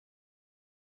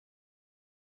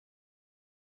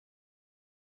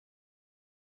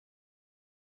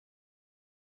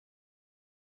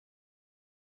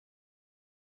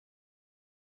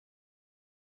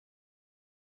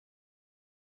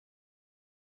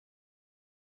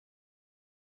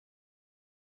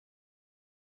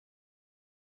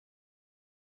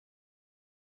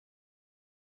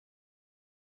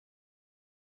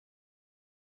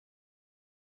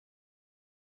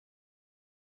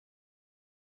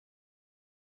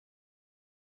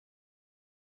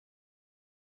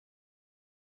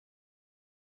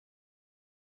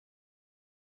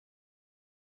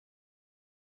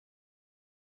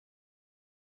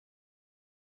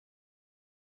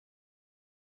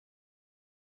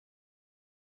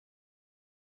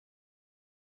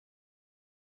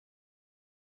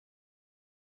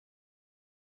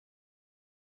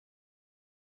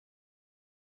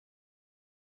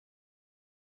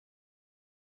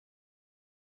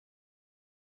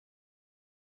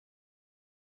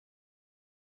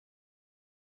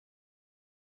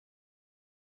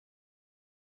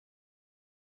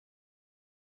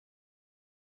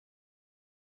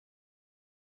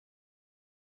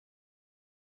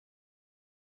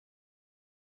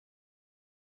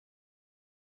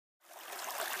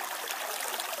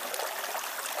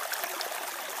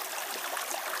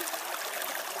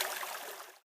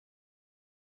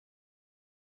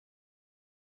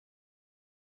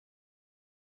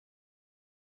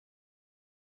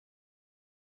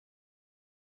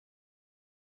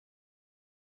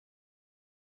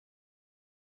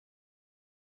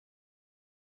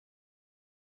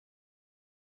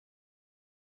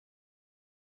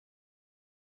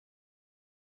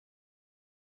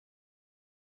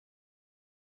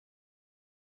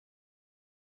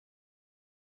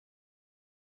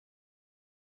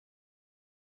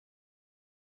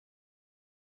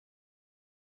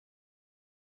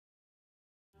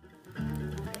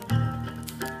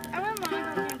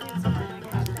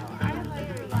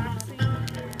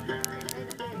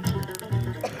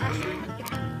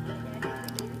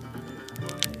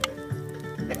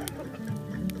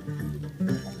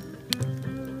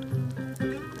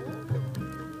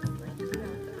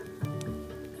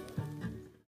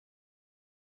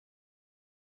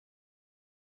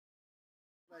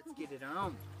Let's get it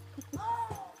on.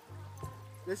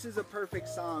 This is a perfect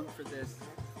song for this.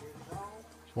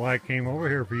 That's why I came over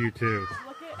here for you two.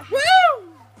 Look at Woo!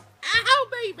 Ow,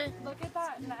 baby! Look at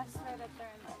that nest right up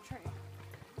there in that tree.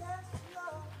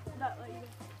 That like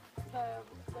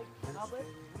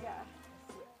yeah.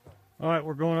 All right,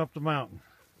 we're going up the mountain.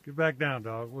 Get back down,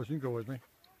 dog. Listen, go with me.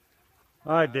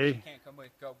 All right, D. You can't come with.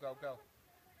 Go, go, go.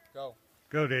 Go.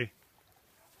 Go, D.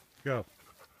 Go.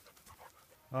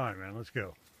 All right, man, let's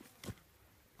go.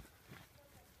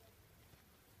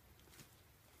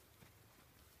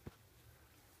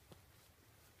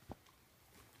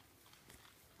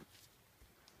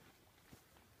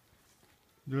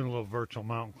 Doing a little virtual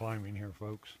mountain climbing here,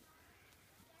 folks.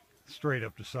 Straight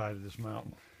up the side of this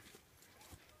mountain.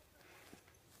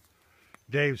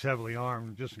 Dave's heavily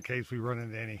armed just in case we run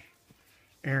into any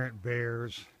errant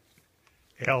bears,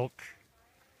 elk,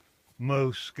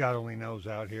 moose, God only knows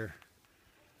out here.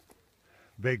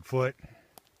 Bigfoot.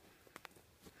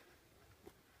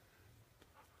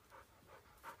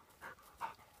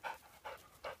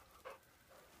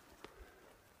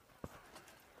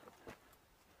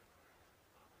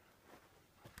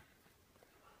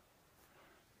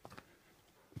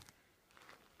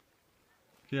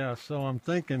 Yeah, so I'm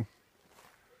thinking,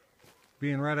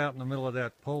 being right out in the middle of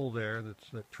that pole there, that's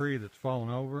that tree that's fallen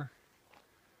over,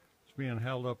 it's being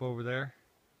held up over there.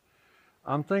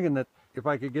 I'm thinking that if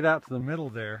I could get out to the middle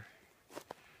there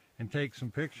and take some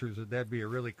pictures, that'd be a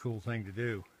really cool thing to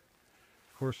do.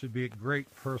 Of course, it'd be at great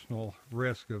personal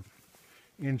risk of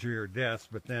injury or death,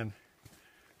 but then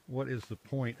what is the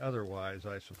point otherwise,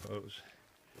 I suppose?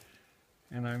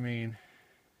 And I mean,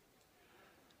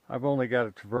 I've only got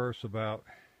to traverse about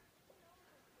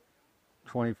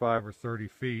 25 or 30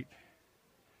 feet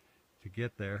to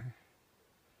get there.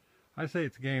 I say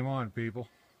it's game on, people.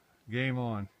 Game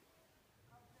on.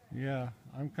 Yeah,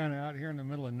 I'm kind of out here in the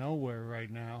middle of nowhere right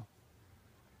now.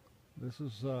 This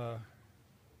is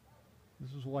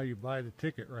why you buy the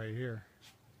ticket right here.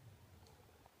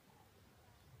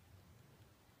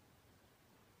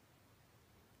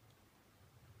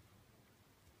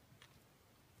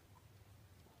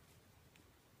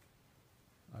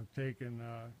 I've taken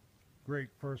great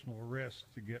personal risks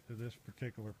to get to this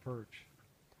particular perch.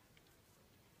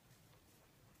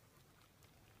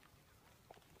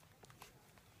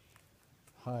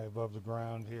 High above the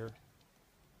ground here.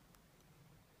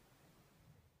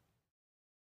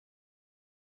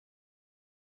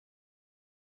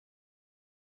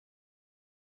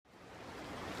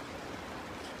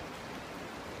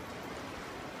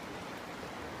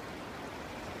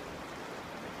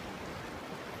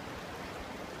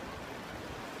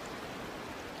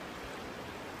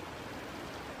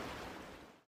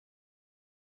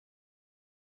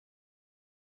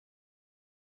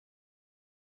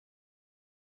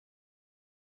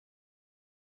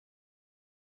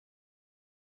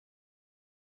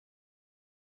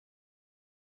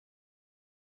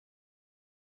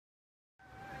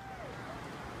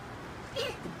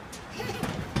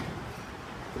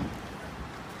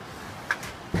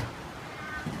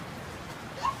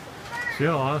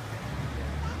 Chill, huh?